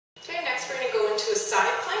we're going to go into a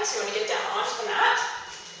side plank, so you want to get down onto the mat.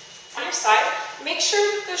 On your side, make sure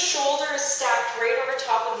that the shoulder is stacked right over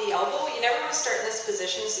top of the elbow. You never want to start in this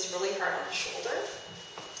position. This is really hard on the shoulder.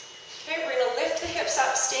 Okay, we're going to lift the hips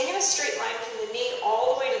up, staying in a straight line from the knee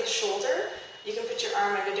all the way to the shoulder. You can put your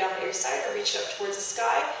arm either down by your side or reach it up towards the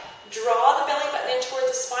sky. Draw the belly button in towards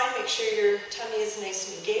the spine. Make sure your tummy is nice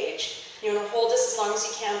and engaged. You want to hold this as long as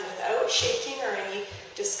you can without shaking or any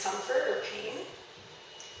discomfort or pain.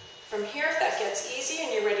 From here, if that gets easy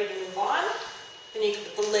and you're ready to move on, then you can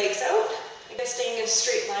put the legs out. Again, staying in a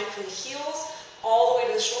straight line from the heels all the way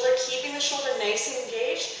to the shoulder, keeping the shoulder nice and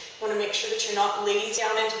engaged. You want to make sure that you're not lazy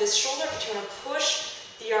down into this shoulder, but you want to push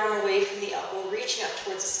the arm away from the elbow, reaching up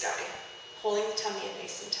towards the sky, holding the tummy in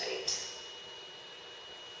nice and tight.